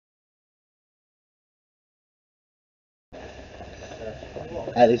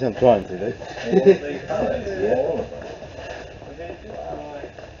At least I'm trying to, though. Yeah. All of them.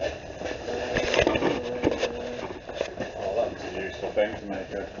 Oh, that's a useful thing to make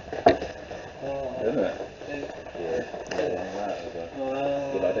it, isn't it? Yeah. That is a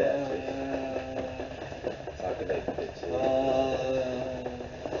Good idea, actually. So I can make it too.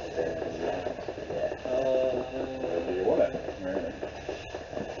 Yeah. wherever you want it, really.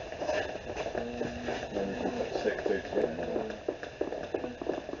 Then we can put 6 2 2 in there.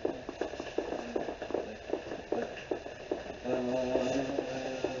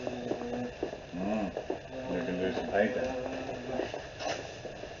 You can do some painting.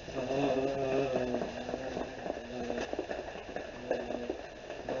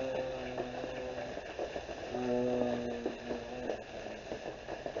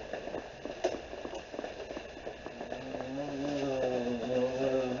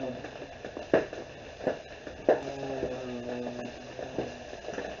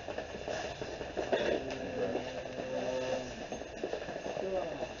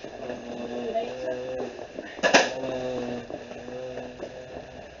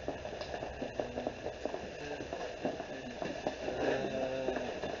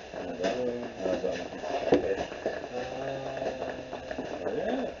 How's that looking? Oh,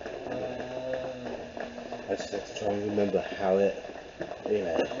 yeah. I just have to try and remember how it, you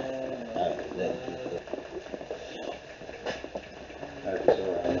know, How do you saw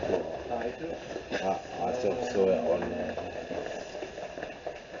it on the floor? I sort of saw it on there.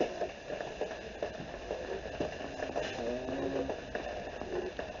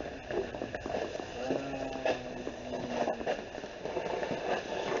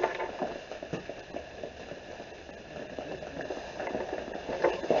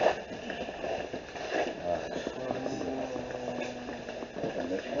 In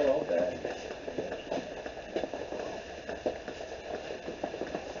this world, then.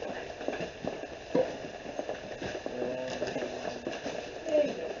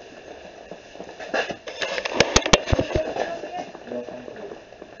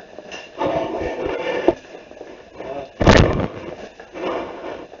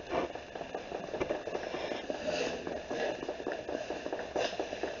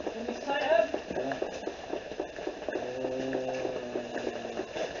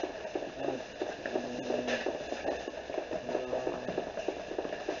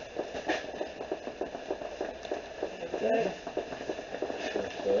 Okay.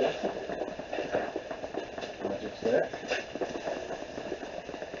 Magic's there.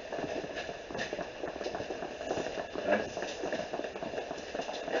 Okay.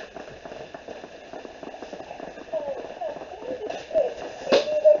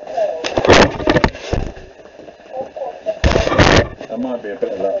 That might be a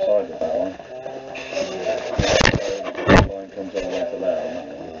bit lopsided, that one. The line comes all the way to there on that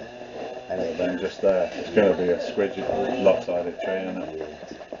one. And then just there, it's going to be a squidgy, lopsided tree, isn't it?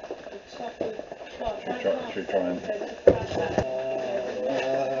 Should we try and...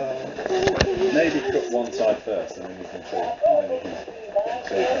 Maybe cut one side first, and then you can see. Then you can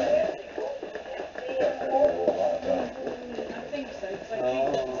see I think so, because I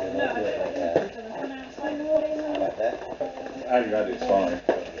how you had it's fine,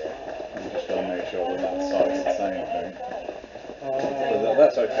 but I'm just going to make sure that that side's the same, I think. But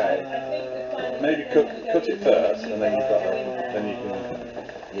that's okay. Maybe cut it first, and then you've got, then you can,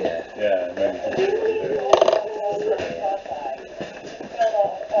 yeah, and then you can see what you do.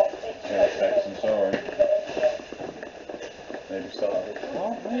 Yeah, text, I'm sorry. Maybe start with,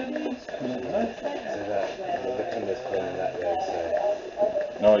 oh, maybe. So that the camera's pointing that way, so.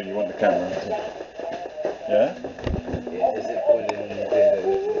 No, you want the camera. Yeah? Yeah, is it pointing the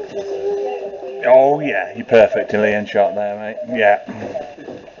Oh yeah, you're perfectly in shot there, mate. Yeah.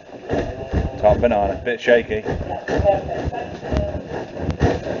 Top banana, bit shaky.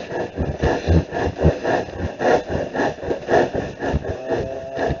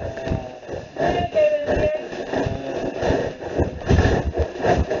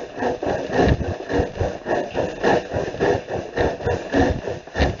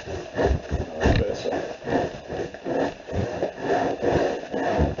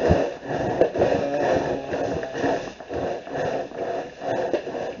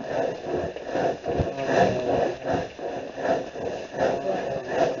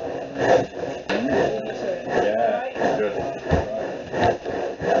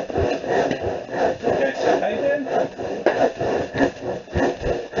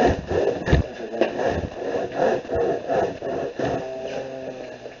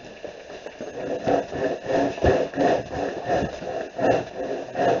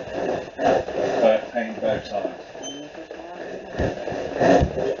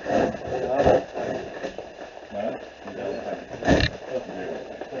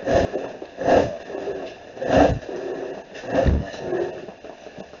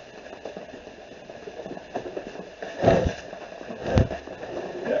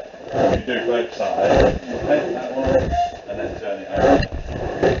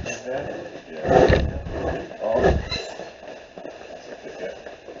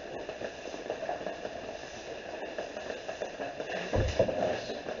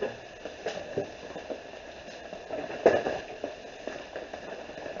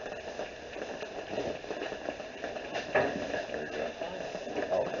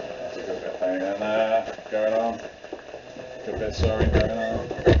 And going on. Good bit of sawing going on.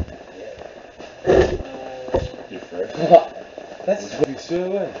 You fresh. That's really straight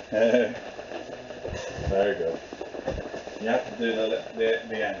away. Very good. You have to do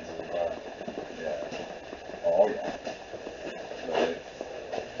the ends as well. Yeah. Oh yeah. Lovely.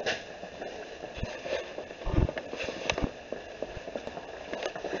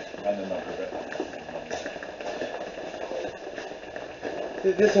 And another bit.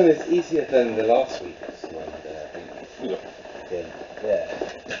 This one is easier than the last week's one, I think. Yeah.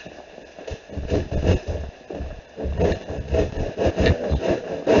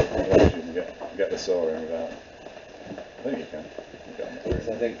 As long as you can get the sawing without. I think you can. So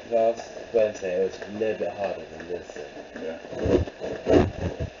I think last Wednesday it was a little bit harder than this. Yeah.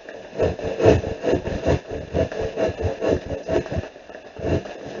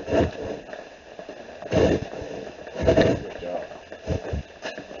 Good job.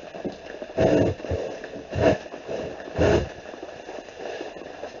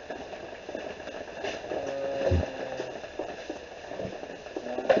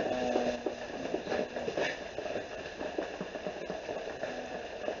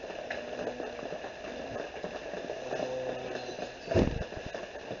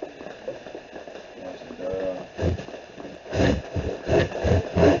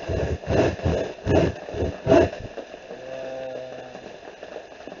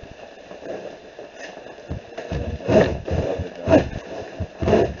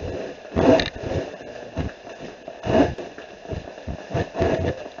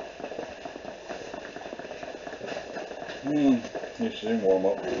 You should warm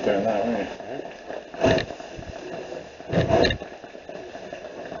up doing that, wouldn't you?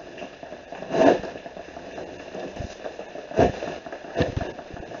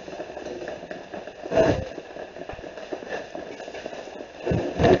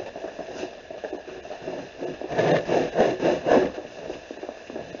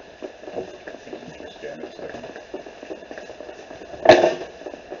 Just getting it second.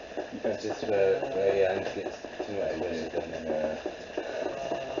 It's just where your hand gets too much really, doesn't it? Yeah.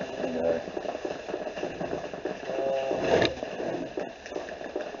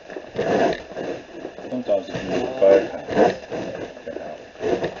 Okay. Sometimes if you use both hands, it can help.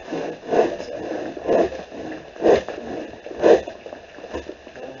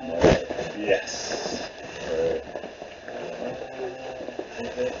 Yes. Great.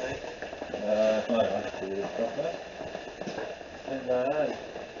 No, I have to use properly.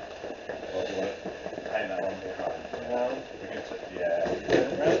 Or do you want to paint that one behind? We can yeah.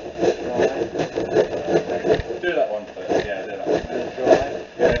 Do that one first. Yeah, do that one.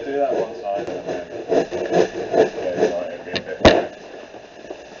 Yeah, do that one side and then. Yeah, right, it'll be a bit dry.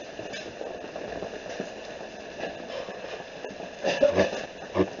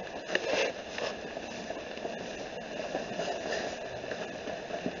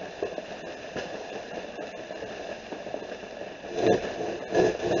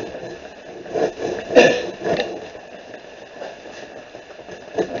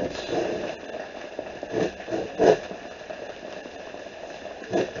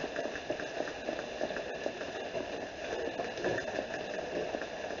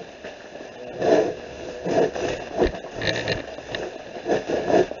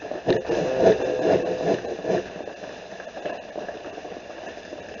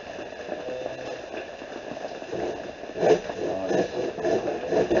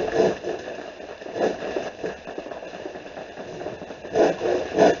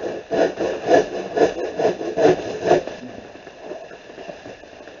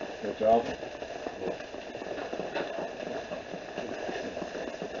 Good job.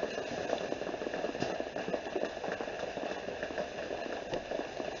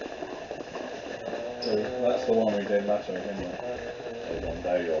 So that's the one we did last week, isn't it? The one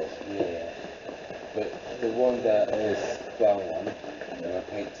day yours. Yeah. But the one that is brown one, I'm going to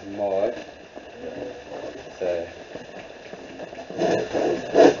paint tomorrow. So.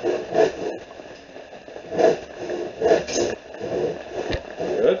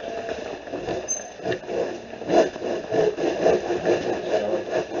 Good.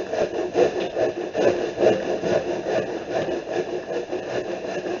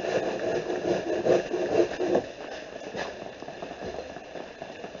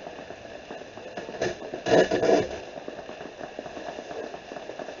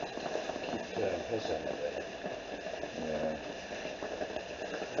 Push on it there. Yeah.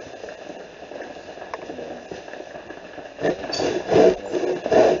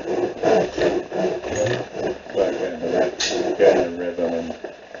 Getting the rhythm and.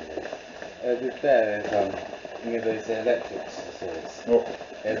 It'd be better if you know those electric scissors. Oh.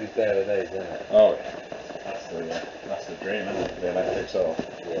 every pair of those, isn't it? Oh yeah. That's the dream, isn't it? The electric saw.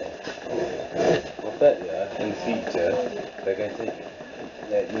 Yeah. I bet you in the future they're going to not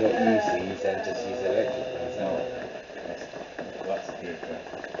use these and just use electric ones, Oh, isn't it? that's the future.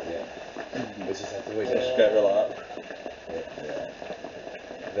 Yeah. We just have to wait. Just get rid of that. Yeah.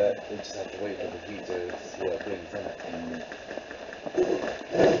 But we just have to wait for the future to see what it brings, isn't it?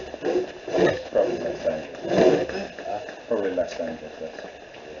 It's probably less dangerous. Probably less dangerous, this.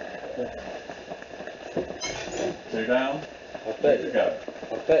 Two down. I bet Two you. to go.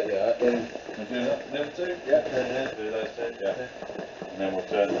 I bet you in. We'll do that. The other two? Yeah. Do those two? Yeah. And then we'll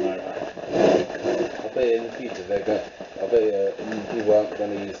turn them over. I bet you in the future I bet you people aren't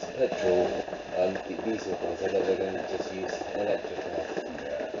going to use petrol diesel cars. I bet they're going to just use electric cars.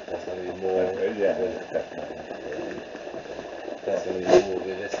 Yeah. That's going to be more. Yeah, definitely. That's going to be more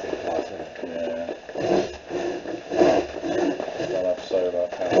realistic cars, isn't it? Yeah. They'll have solar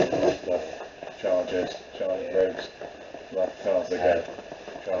panels, like chargers, roads, like cars that get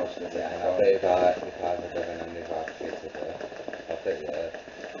charged as Yeah, and I car. bet if I ever driven a new car kids with her, I bet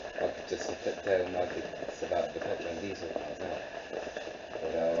I could just tell my kids about the petrol and diesel cars, isn't it?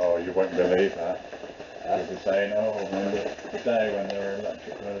 Oh, you won't believe that. You'll be saying, oh, remember the day when they were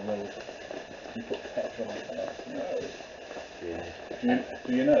electric, you put petrol on cars. No. Yeah.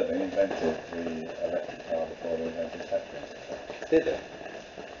 Do you know they invented the electric car before they invented petrol? Did they?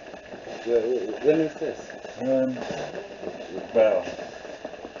 When was this? Well,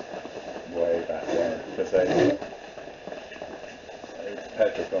 way back then, because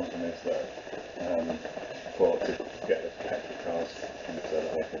petrol companies that thought to get the petrol cars so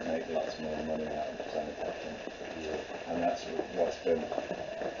that they could make lots more money out of selling petrol. And that's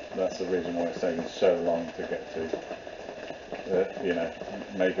the reason why it's taken so long to get to,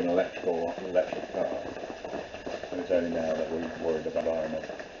 make an electric car. And it's only now that we're worried about the environment.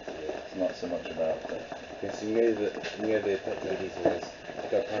 It's not so much about it. Because you know the petrol and diesel has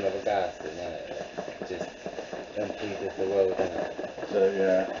got kind of a gas in it, just emptied the world, isn't it? So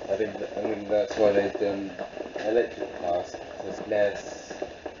yeah. I think that's why they've done electric cars. So it's less,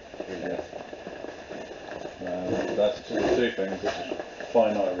 That's two things. It's a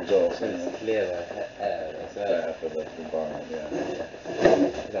finite resource, so isn't it's it? clearer air as well. Better for the environment, yeah.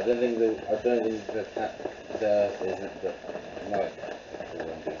 I don't think the earth isn't the like petrol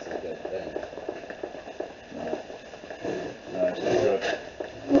and diesel good thing. No, it's not good.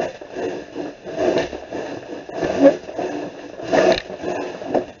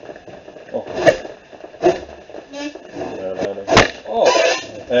 Oh. Oh,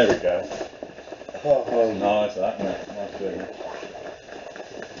 there we go. Oh, Nice, that, isn't it? Nice feeling.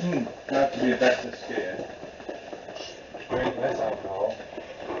 You have to be a better skier. Drink less alcohol.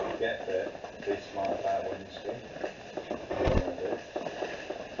 Get fit. Be smart about when you ski.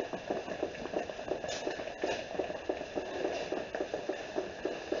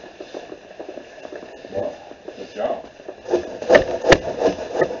 Well, good job.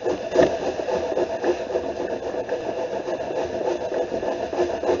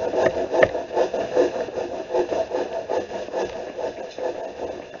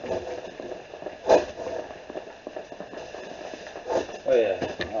 oh yeah.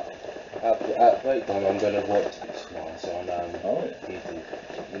 At break time, I'm gonna watch Vlogmas on Oh yeah. YouTube.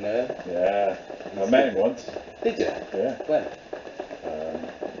 You know? Yeah. I met him once. Did you? Yeah. When?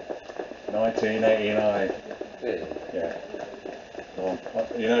 1989. Really? Yeah. Well,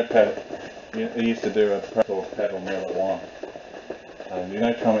 he used to do a program called Pedal Mill at One. And you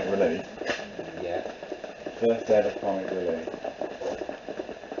know Comic Relief? Yeah. First ever Comic Relief.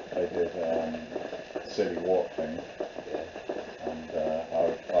 They did silly walk thing. Yeah. And I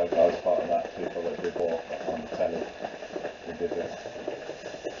was part of that, people that did walk on the telly. We did this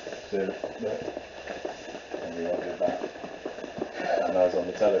silly, and we all did that. And I was on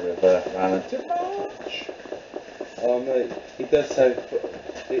the telly with Alan. Oh mate, he does so.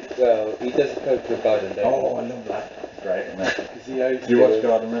 He does cope with Garden, don't he? Oh, I love that. Great, isn't it? Because he owns Do you watch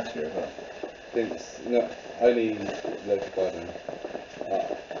Garden Rescue as well? thinks not only local garden.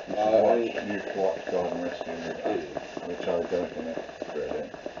 You've watched Garden Rescue with Charlie Duncan, it's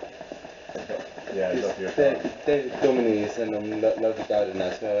brilliant. Yeah, I love your garden. David Domini is in local garden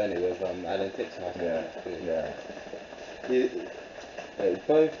as well, anyway, with Alan Tixmas. Yeah.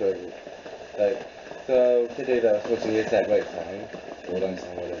 Both of them. Like, so today that I was watching this at break time, or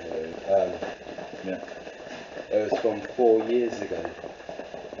lunchtime, whatever. Yeah. It was from 4 years ago.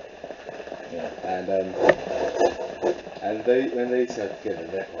 Yeah. And they when they started together,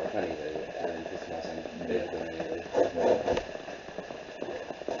 they're quite funny though. Alan Tixmas and David Domini.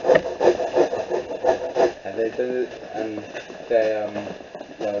 And they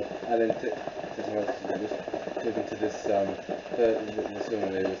Alan took to this this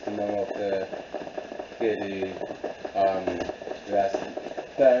woman who was the mum of the kid who has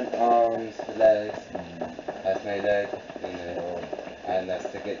burnt arms, legs, has no leg, you know, and has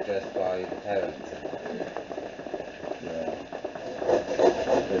to get dressed by the parents. Yeah.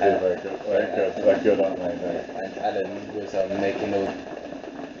 They do very good. They're good, aren't they? And Alan was making all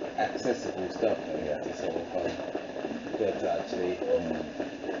accessible stuff to sort of good to actually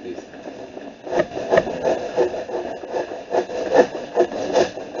do stuff.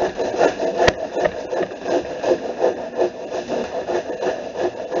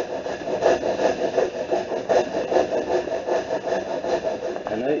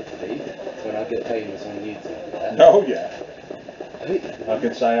 And hopefully, when I get famous on YouTube, Oh yeah. I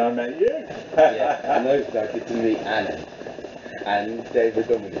can say I met you. yeah, and hopefully I get to meet Alan and David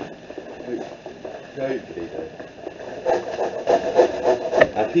Dominic. Hopefully though.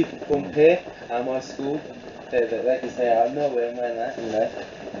 And people from here at my school, they can say I know where man at, you know.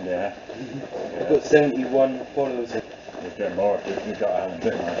 Yeah. I've got 71 followers. You'll get more if you've got Alan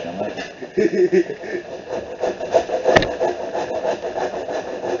Ditmarsh on that.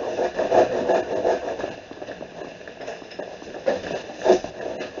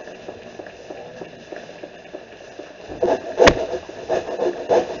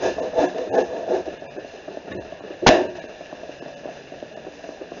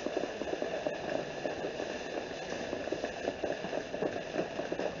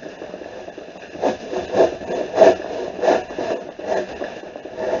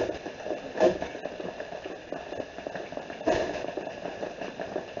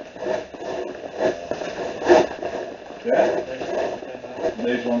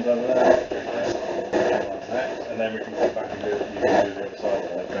 These ones over there. Next, and then we can come back and do you can do the other side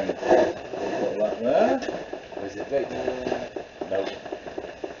of that thing. Put that there. Was it break? Nope.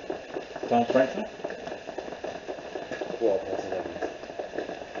 Time's breakdown? 11:15.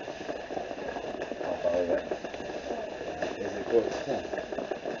 I'll follow that. Is it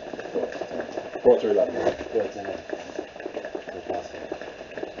 10:45? 4 to 11. 11:45.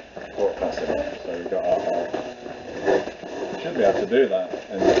 4 past 11. So we've got our half. Should be able to do that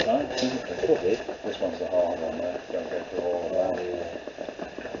in this time. Probably. This one's the hard one there. Don't go through all of that.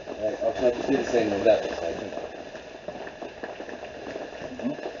 Yeah. I'll try to do the same on that side, couldn't I?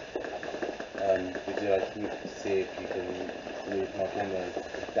 Would you like me to see if you can move my camera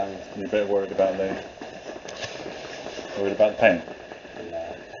down? You're a bit worried about the paint?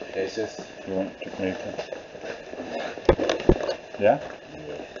 Yeah. It's just... You want me to? Yeah?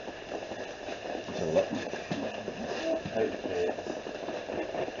 Yeah. Let's have a look. Hopefully it's...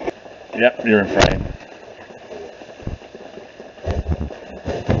 Yep, you're in frame.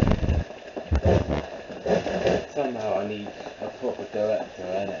 Somehow I need a proper director,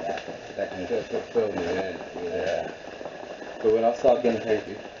 innit? That can film me, innit? Yeah. But when I start getting paid,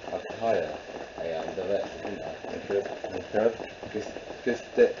 I can hire a director, couldn't I? You could. Because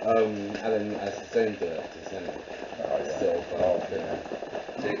Alan has his own directors, isn't it? Oh yeah. Still,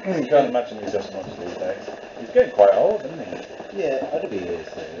 You can't imagine he does much these days. He's getting quite old, isn't he? yeah, I'd be here,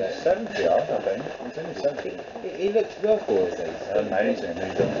 so He's 70 odd, I think. He's only 70. he looks well for his age. Amazing, he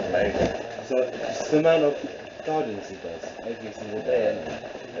does amazing. So it's the amount of gardens he does every single day, isn't it?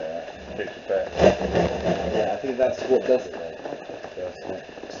 Yeah, keeps you fit. Yeah, I think that's what does it though.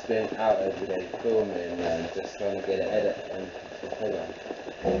 Just being out every day, filming and just trying to get an edit and the program.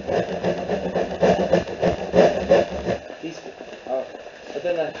 I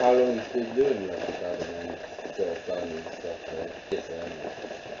don't know how long he's been doing like the garden and sort of gardening stuff.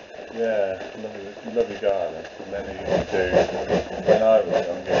 Yeah, lovely garden. And then he used to do, when I was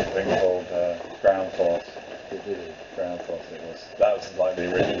young, a thing called ground force. Ground force it was. That was like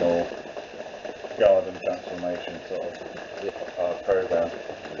the original garden transformation sort of program.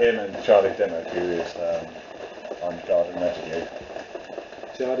 Him and Charlie Dimmock, who is on Garden Rescue.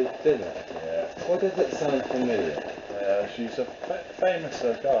 Charlie Dimmock? Yeah. Why does it sound familiar? She's a famous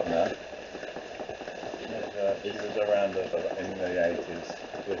gardener. She was around in the 80s,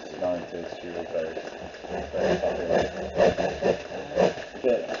 90s. She was very popular.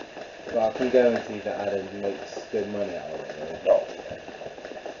 But I can guarantee that Adam makes good money out of it. Oh, yeah.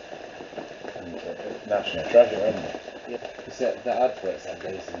 And national treasure, isn't it? Yeah. Except the adverts that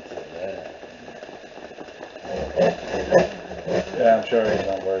goes into it there. Yeah, I'm sure he's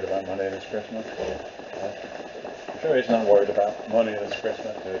not worried about money this Christmas. I'm sure he's not worried about money this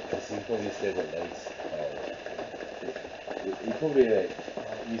Christmas. Because he probably still got loads. He probably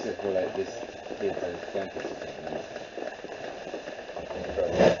use it for like this kids as campus or something.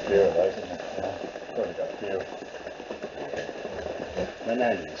 Probably got a few of those, isn't it? Yeah. Probably got a few. my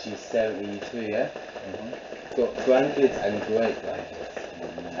nanny, she's 72, yeah? Got grandkids and great grandkids.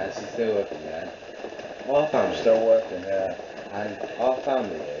 And she's still working, yeah? Our family, Still working, yeah. and our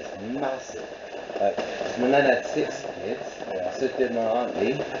family is massive. Like, my nan had 6 kids, Yeah. so did my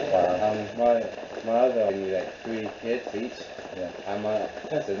auntie. Wow. My other only like 3 kids each. Yeah. And my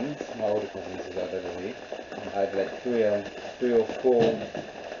cousins, my older cousins who are older than me, I had like 3 or 4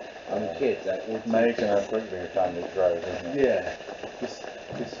 kids. Like, all Amazing how kids. quickly your family grows, isn't it? Yeah. Just,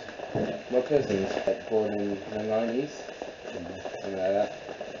 my cousins like born in the 90s, something like that.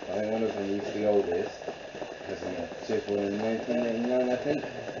 I think one of them is the oldest. She was born in 1989, I think,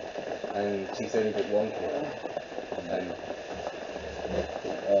 and she's only got 1 kid.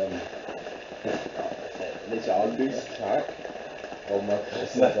 And literally, I lose track of my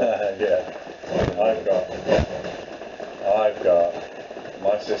cousins. Yeah. I've got,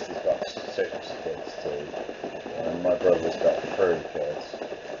 my sister's got 6 kids too, and my brother's got 3 kids.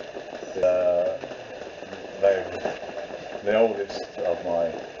 The oldest of my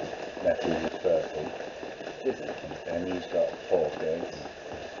nephews is 30, and he's got 4 kids.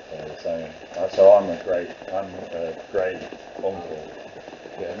 So I'm a great uncle.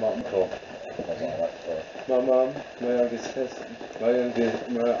 Yeah, my Uncle. That's what I like to call it. my mum, my youngest cousin, my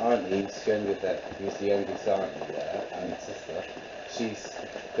auntie's younger, who's the youngest auntie, yeah, and sister. She's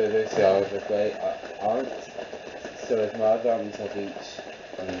those are the great aunt. So if my other aunts have each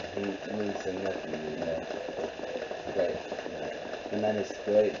niece and nephew, you know, great. And then it's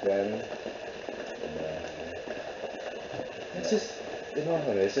great grand. It's just, in all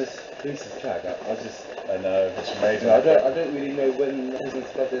honesty, it's just loses track. I know, it's amazing. I don't really know when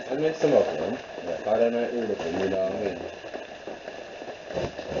cousins' birthdays. I know some of them, but I don't know all of them. You know what I mean?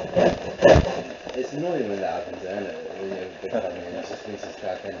 It's annoying when that happens, isn't it? When you're a big family and it just loses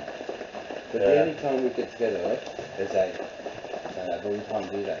track, innit? But the only time we get together is like, but we can't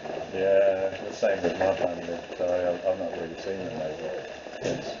do that now. Yeah, the same with my family. So I've not really seen them over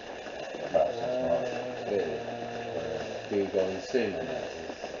since about 6 months. Really. Do you go on soon and that?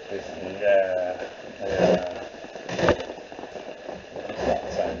 Basically. Yeah. It's not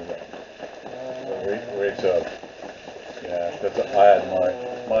the same, is it? But we took, yeah, because I had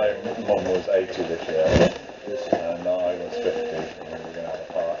my mum was 80 this year, and I was 50, and we were going to have a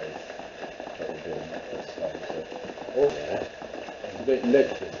party, but we didn't, obviously. Oh, yeah. You don't look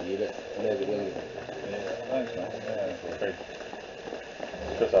 50, you look a little bit younger. Yeah, thanks, man. Yeah,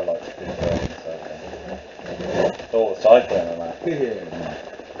 because I like to keep going and stuff. All the cycling and that.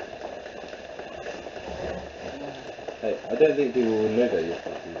 Hey, I don't think people will know that you're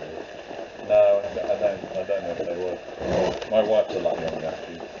 50 though. No, I don't know if they would. My wife's a lot younger.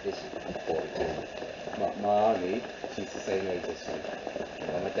 She's 42. My auntie, she's the same age as you.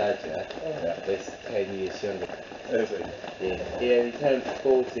 And my dad, yeah, is 10 years younger. Is he? Yeah, he turned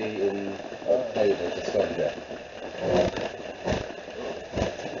 40 in October, just gone. Yeah.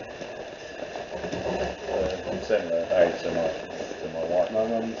 Similar age to my wife. My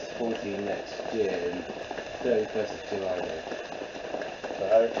mum's 40 next year, in 31st of July. So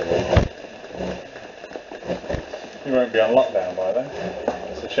hopefully you won't be on lockdown by then.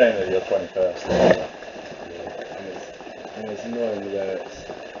 It's a shame that you're 21st. Yeah, and it's annoying where it's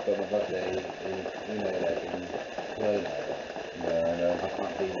got my birthday in, you know, like in Corona. Yeah, I know. I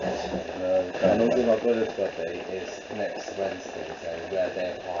can't do that. No, you And can't. also my brother's birthday is next Wednesday, so we're a day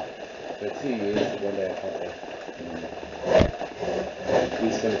apart. So 2 years, 1 day apart.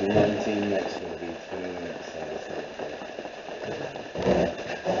 He's going to be 19, next going to be 20 next Thursday.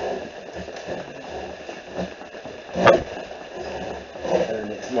 And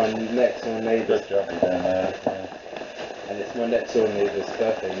it's my next door neighbour's. Good job you're doing that. Yeah. And it's my next door neighbour's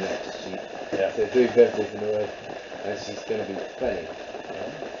birthday next week. Yeah. So 3 birthdays in a row, and she's going to be 20.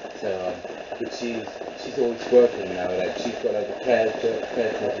 So, but she's always working now. Like she's got like a care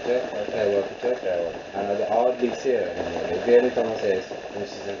worker job, and I hardly see her anymore. Like, the only time I see her is when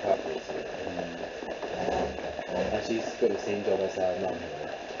she's in practice. And she's got the same job as her mum.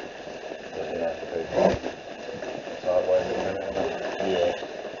 So yeah, it's hard way to do it. Yeah.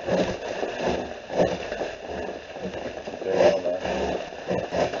 Doing well there.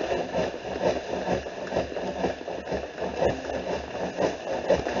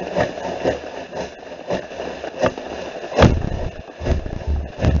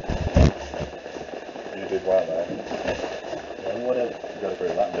 You did well there. Yeah, what else? You got through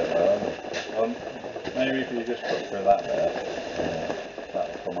that bit well, haven't you? Maybe if you just put through that there, that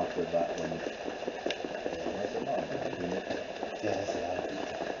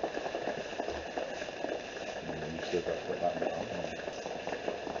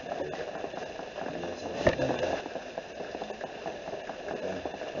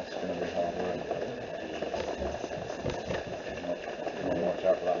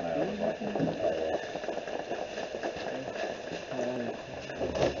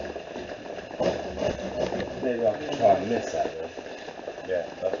Maybe I could try and miss that though. Yeah,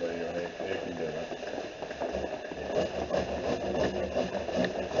 that's what you need. You can do that.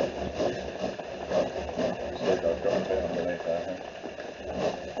 Still got a bit underneath there, I think.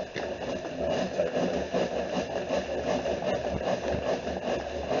 No, take it.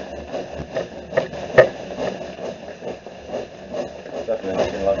 Definitely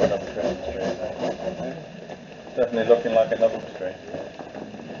looking like another Christmas tree, isn't it? Definitely looking like another tree.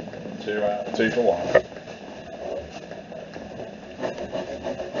 2 for 1.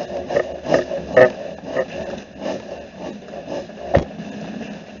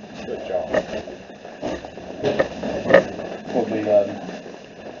 Good job. Probably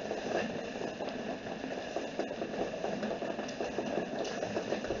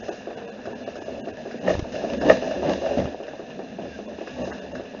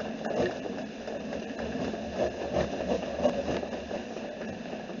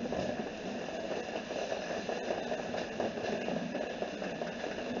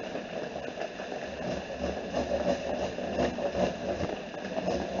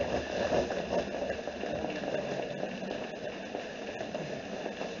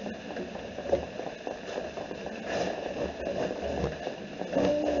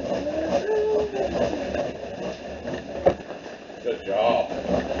Good job.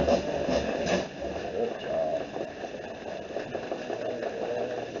 Good job.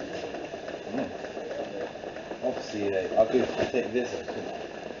 obviously I could take this off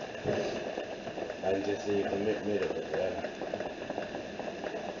and just leave the middle of it there.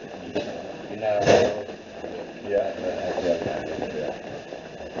 You know, Yeah.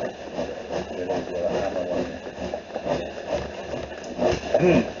 You want to have a hammer, won't you?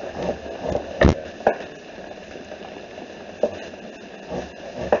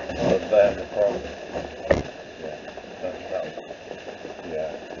 But then the problem.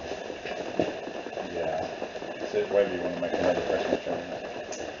 Yeah. So whether you want to make another Christmas tree.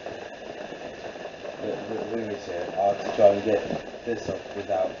 let me see. I'll have to try and get this off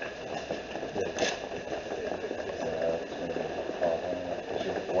without this. It's going to be hard, because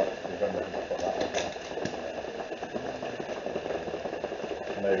you're going to put that on.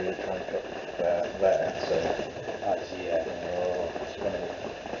 Maybe you try and cut there, so Actually, yeah. it's going to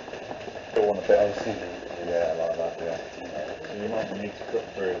go on a bit. I was thinking, Yeah, like that, yeah. So you might need to cut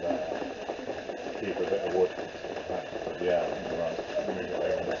through there, keep a bit of wood back, but yeah, I think you're right. Move it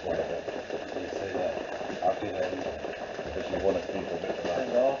over this way a bit, you say that I could because you want to keep a bit of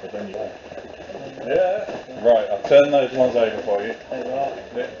that, but then you don't. Yeah, right, I'll turn those ones over for you.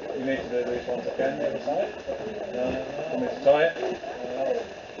 You need to do these ones again, the other side. Want me to tie it?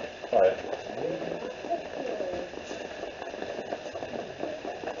 Tie it.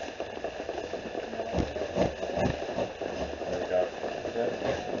 There we go.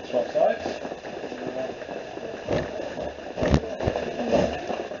 Swap sides.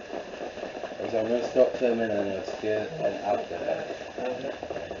 So I'm going to stop filming and I'll get an after that.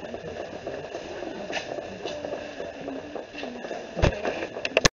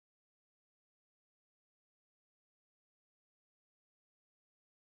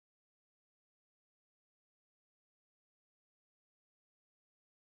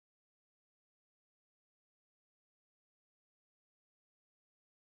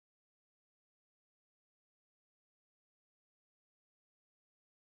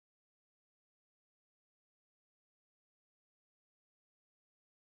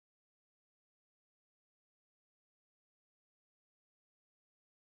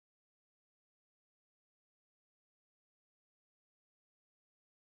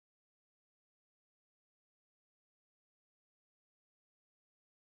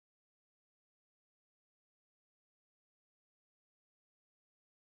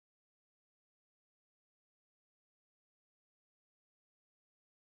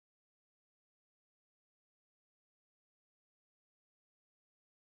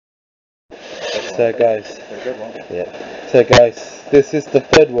 So guys, so guys, this is the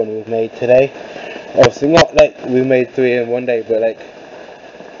third one we've made today. Obviously not like we made 3 in one day, but like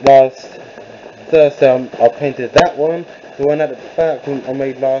last Thursday I painted that one, the one at the back I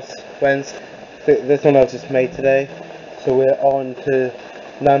made last Wednesday, this one I've just made today. So we're on to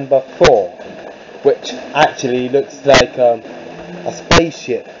number 4, which actually looks like a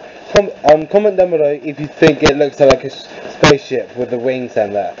spaceship. Comment down below if you think it looks like a spaceship with the wings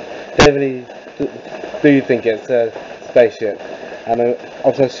and that. Definitely do you think it's a spaceship, and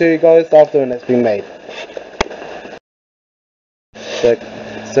I'll show you guys after when it's been made.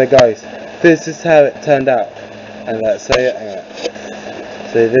 So guys, this is how it turned out, and so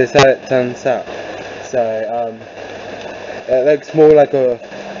this is how it turns out. So it looks more like a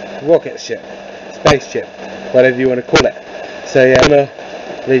rocket ship, spaceship, whatever you want to call it. So yeah, I'm gonna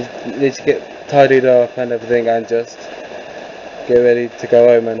need to get tidied up and everything and just get ready to go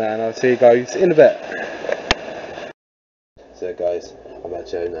home and that, and I'll see you guys in a bit. So guys, I'm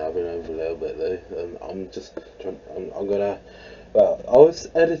actually home now. I've been home for a little bit though. I'm just trying. I'm gonna. Well, I was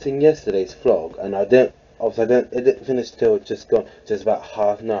editing yesterday's vlog, and I didn't. Obviously, it didn't finish till just about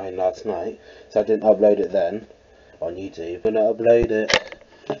 9:30 last night. So I didn't upload it then on YouTube. I'm gonna upload it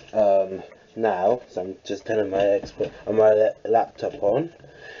now. So I'm just turning my laptop on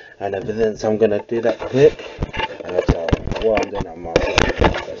and everything. So I'm gonna do that quick. And that's all. What I'm doing on my phone.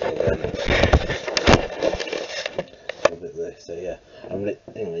 That's what I'm doing. A bit there. So yeah,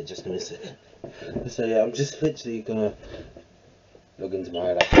 anyway, just give me a second. So yeah, I'm just literally gonna log into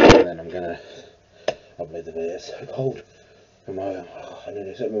my laptop and then I'm gonna upload the video. It's so cold. I need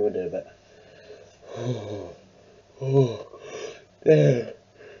to set my window a bit. There.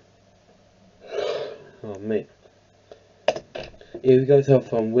 Oh mate. If you guys are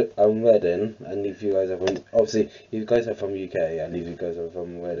from Reading, and if you guys are from, obviously, if you guys are from UK, and if you guys are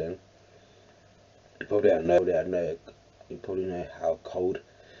from Reading, you probably know how cold,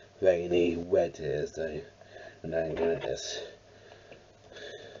 rainy, wet it is, so, and I'm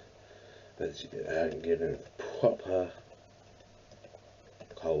getting proper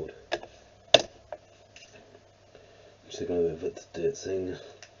cold. I'm just gonna wait for it to do its thing,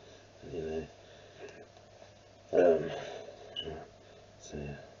 you know. So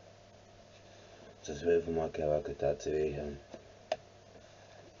yeah, just wait for my character tattoo.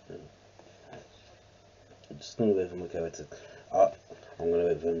 I'm just gonna wait for my character. I'm gonna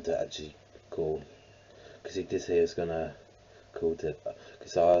wait for him to actually call, because he did say he was gonna call to,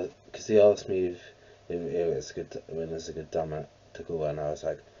 because he asked me if it's good when it's a good time to call, and I was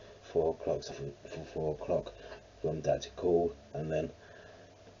like 4 o'clock, so for 4 o'clock for him to actually call, and then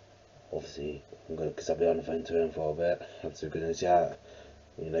obviously I'm gonna, because I'll be on the phone to him for a bit, so we're gonna chat,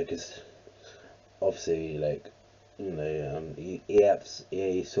 you know, because obviously, like, you know, he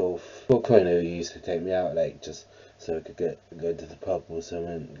sort of used to take me out, like, just so I could go to the pub or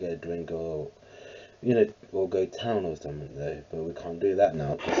something, get a drink, or, you know, or go town or something though, but we can't do that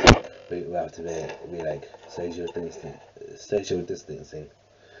now, because we have to be like social distancing,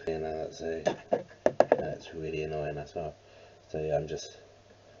 you know, so that's really annoying as well. So yeah, I'm just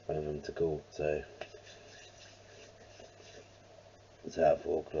waiting for him to call, so at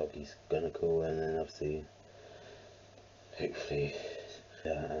 4 o'clock he's gonna call, and then obviously, hopefully,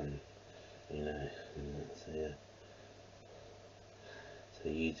 yeah, you know, so yeah. So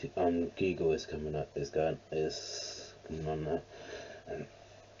YouTube, Google is coming on now, and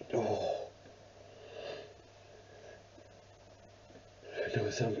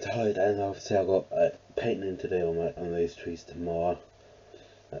so I'm tired, and obviously I got painting today on those trees tomorrow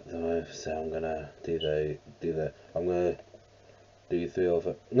at the moment, so I'm gonna I'm gonna do 3 of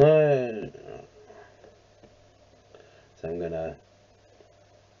it. No, so I'm gonna.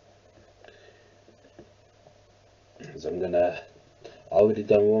 I already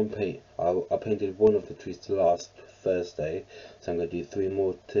done one paint. I painted one of the trees to last Thursday, so I'm gonna do 3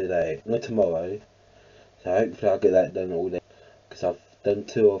 more today, not tomorrow. So hopefully I'll get that done all day, because I've done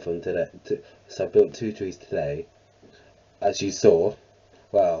 2 of them today. So I built 2 trees today, as you saw.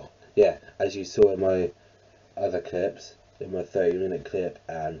 Well, yeah, as you saw in my other clips, in my 30-minute clip,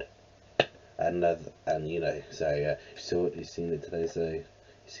 and you know, so yeah, you've seen it today, so you've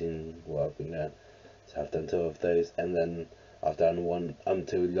seen what I've been doing. So I've done 2 of those, and then I've done one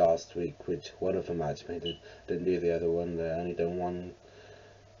until last week, which one of them actually painted. Didn't do the other one. I only done one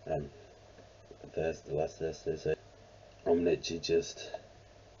last Thursday. So I'm literally just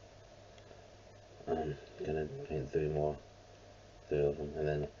gonna paint 3 of them, and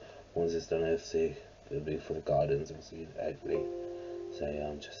then once it's done, obviously it'll be for the gardens, obviously, hopefully. So yeah,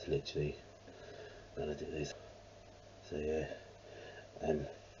 I'm just literally gonna do this. So yeah,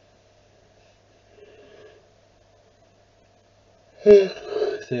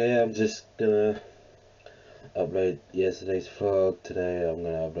 so yeah, I'm just gonna upload yesterday's vlog today. I'm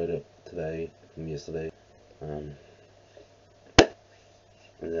gonna upload it today from yesterday. And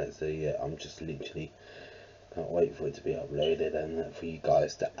that's so yeah, I'm just literally can't wait for it to be uploaded and for you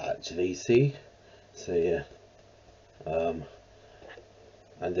guys to actually see. So yeah,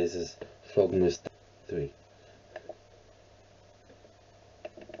 and this is vlogmas 3.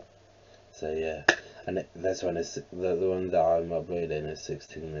 So yeah, and this one is the one that I'm uploading is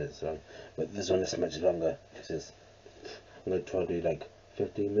 16 minutes long, but this one is much longer. Because I'm gonna try to do like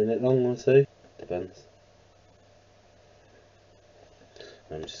 15-minute long or so, depends.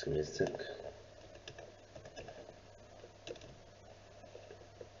 I'm just gonna stick.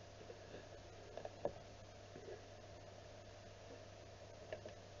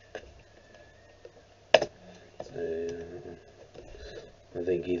 I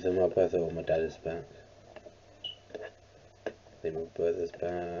think either my brother or my dad is back. I think my brother's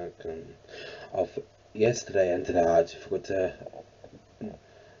back, and yesterday and today I actually forgot to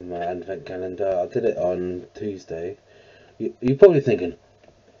my advent calendar. I did it on Tuesday. You're probably thinking,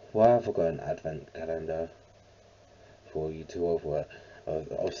 why have I got an advent calendar for you to over?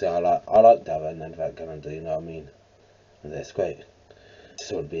 Obviously, I like to have an advent calendar. You know what I mean? And that's great.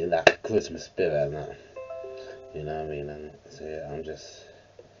 Just want to be in that Christmas spirit and that. You know what I mean? And so yeah, I'm just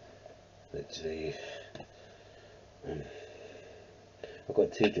literally. I've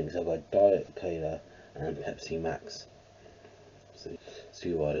got two drinks. I've got Diet Cola and Pepsi Max. So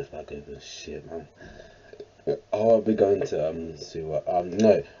see why this back over shit, man. I won't be going to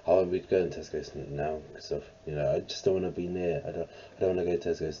no, I won't be going to Tesco's now because of I just don't want to be near. I don't want to go to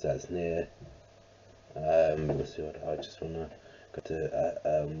Tesco's that's near. Let's see what I just want to go to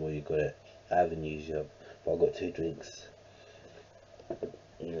where you got it, Avenue shop. But I've got two drinks.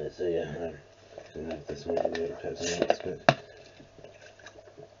 So yeah, this one Pepsi Max, but.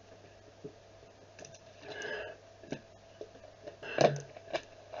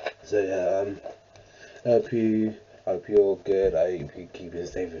 So yeah, hope you're good. I hope you keeping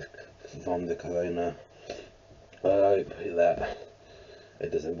safe from the corona. I hope that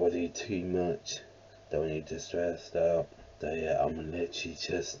it doesn't bother you too much. Don't want you to stressed out. So yeah, I'm literally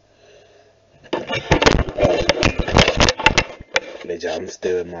just I'm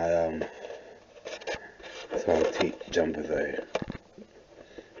still in my small jumper though.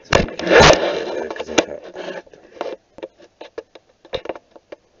 So I'm keeping it because I felt.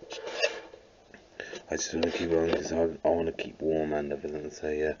 I just want to keep on because I want to keep warm and everything. So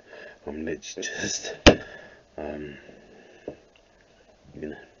yeah, I'm literally just I'm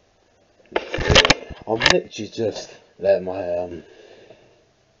literally just let my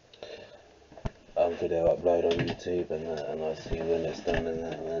video upload on YouTube and I'll see when it's done and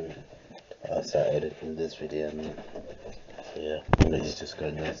then I'll start editing this video and so yeah, I'm literally just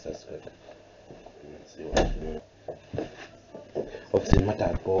going nice. That's quick. Let's see what you know. Obviously, my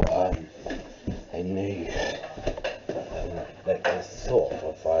dad bought a new like a sort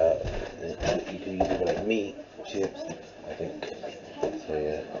of fire. You can use it for like meat, chips, I think. So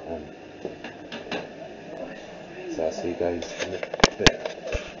yeah, so I'll see you guys in a bit.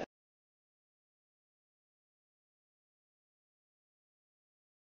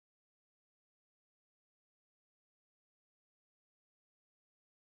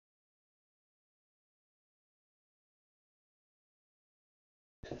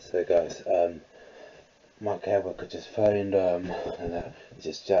 So guys, my coworker just phoned and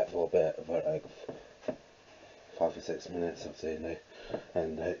just chat for a bit for like 5 or 6 minutes, obviously,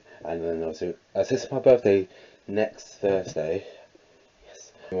 and then also, as it's my birthday next Thursday,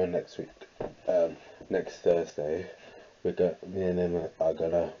 yes, next week, next Thursday, me and him are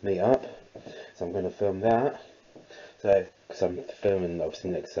gonna meet up, so I'm gonna film that, so, because I'm filming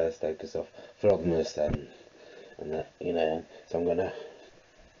obviously next Thursday because of vlogmas and that, so I'm gonna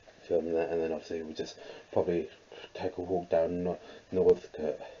film that, and then obviously we just probably take a walk down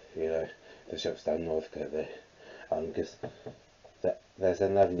Northcote, the shop's down Northcote there. Because there's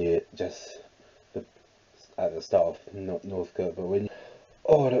an avenue just at the start of Northcote, but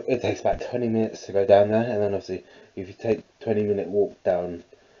it takes about 20 minutes to go down there, and then obviously if you take 20-minute walk down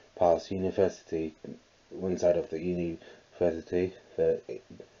past university, one side of the university, the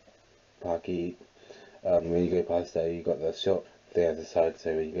Parky, when you go past there, you got the shop the other side,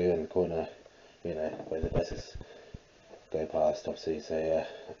 so when you go in the corner, where the buses go past, obviously, so yeah,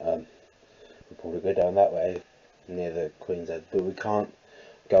 we'll probably go down that way near the Queen's Head, but we can't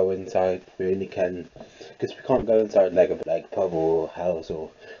go inside. We only can, because we can't go inside like a pub or house,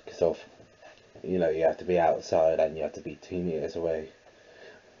 or because of you have to be outside and you have to be 2 meters away.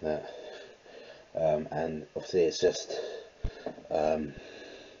 And obviously it's just one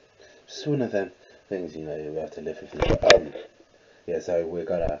of them things we have to live with. But, yeah, so we're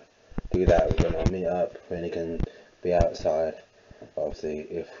gonna do that. We're gonna meet up. We only can be outside. Obviously,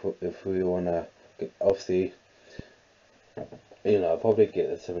 if we wanna, obviously. I'll probably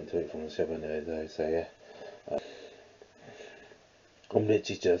get something to eat from the shop anyway though, so yeah. I'm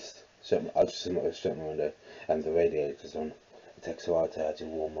literally just shut my window and the radiator's on. It takes a while to actually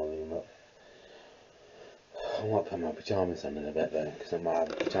warm my room up. I might put my pyjamas on in a bit though, because I might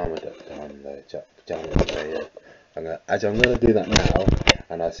have a pyjama time though, pyjamas, so yeah. I'm gonna do that now,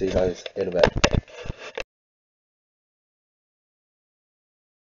 and I'll see you guys in a bit.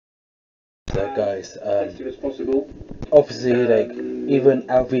 So So guys, obviously like even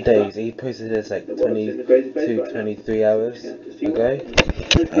every day he posted this like 22, 23 hours ago.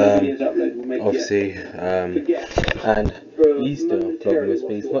 Obviously, and he's doing vlogmas,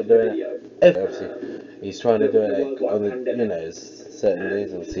 but he's not doing it obviously. He's trying to do it like on the, certain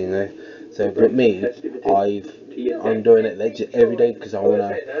days, obviously, So, but me, I'm doing it legit every day because I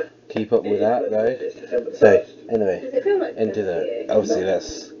wanna keep up with that, though. So, anyway, into the obviously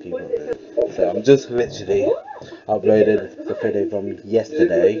let's keep up with it. So I'm just literally uploaded the video from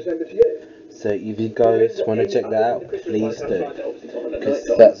yesterday. So if you guys want to check that out, please do, because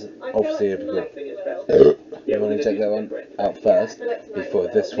that's obviously a good. You want to check that one out first before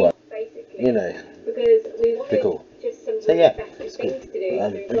this one. Be cool. So yeah, it's cool.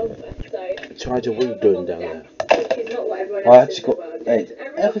 Charger, what are you doing down there? I actually got,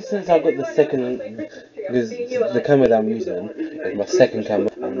 ever since I got the second, because the camera that I'm using is my second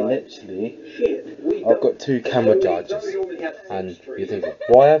camera, and literally, I've got 2 camera chargers, and you're thinking,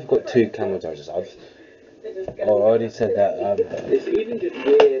 why I've got 2 camera chargers? I already said that,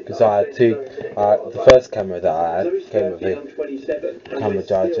 because I had 2, the first camera that I had came with a camera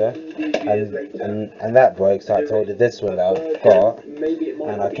charger, and that broke, so I told her this one that I've got,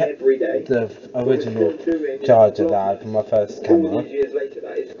 and I kept the original charger that I had from my first camera.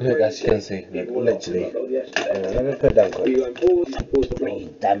 Look, as you can see, look, literally. Let me put it down quick. Oh,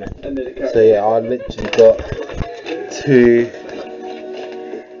 damn it. So yeah, I literally got 2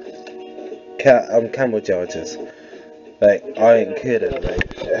 camera chargers. Like, I ain't kidding, like.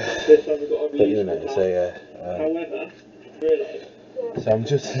 But so yeah. So I'm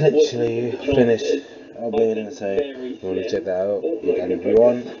just literally finished uploading, so if you want to check that out, you can if you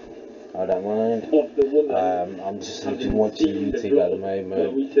want. I don't mind. I'm just literally watching YouTube at the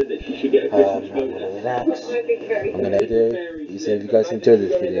moment. I'm gonna relax. I'm gonna do. So if you guys enjoyed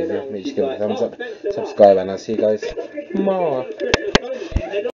this video, make sure you give it a thumbs up, subscribe, and I'll see you guys tomorrow.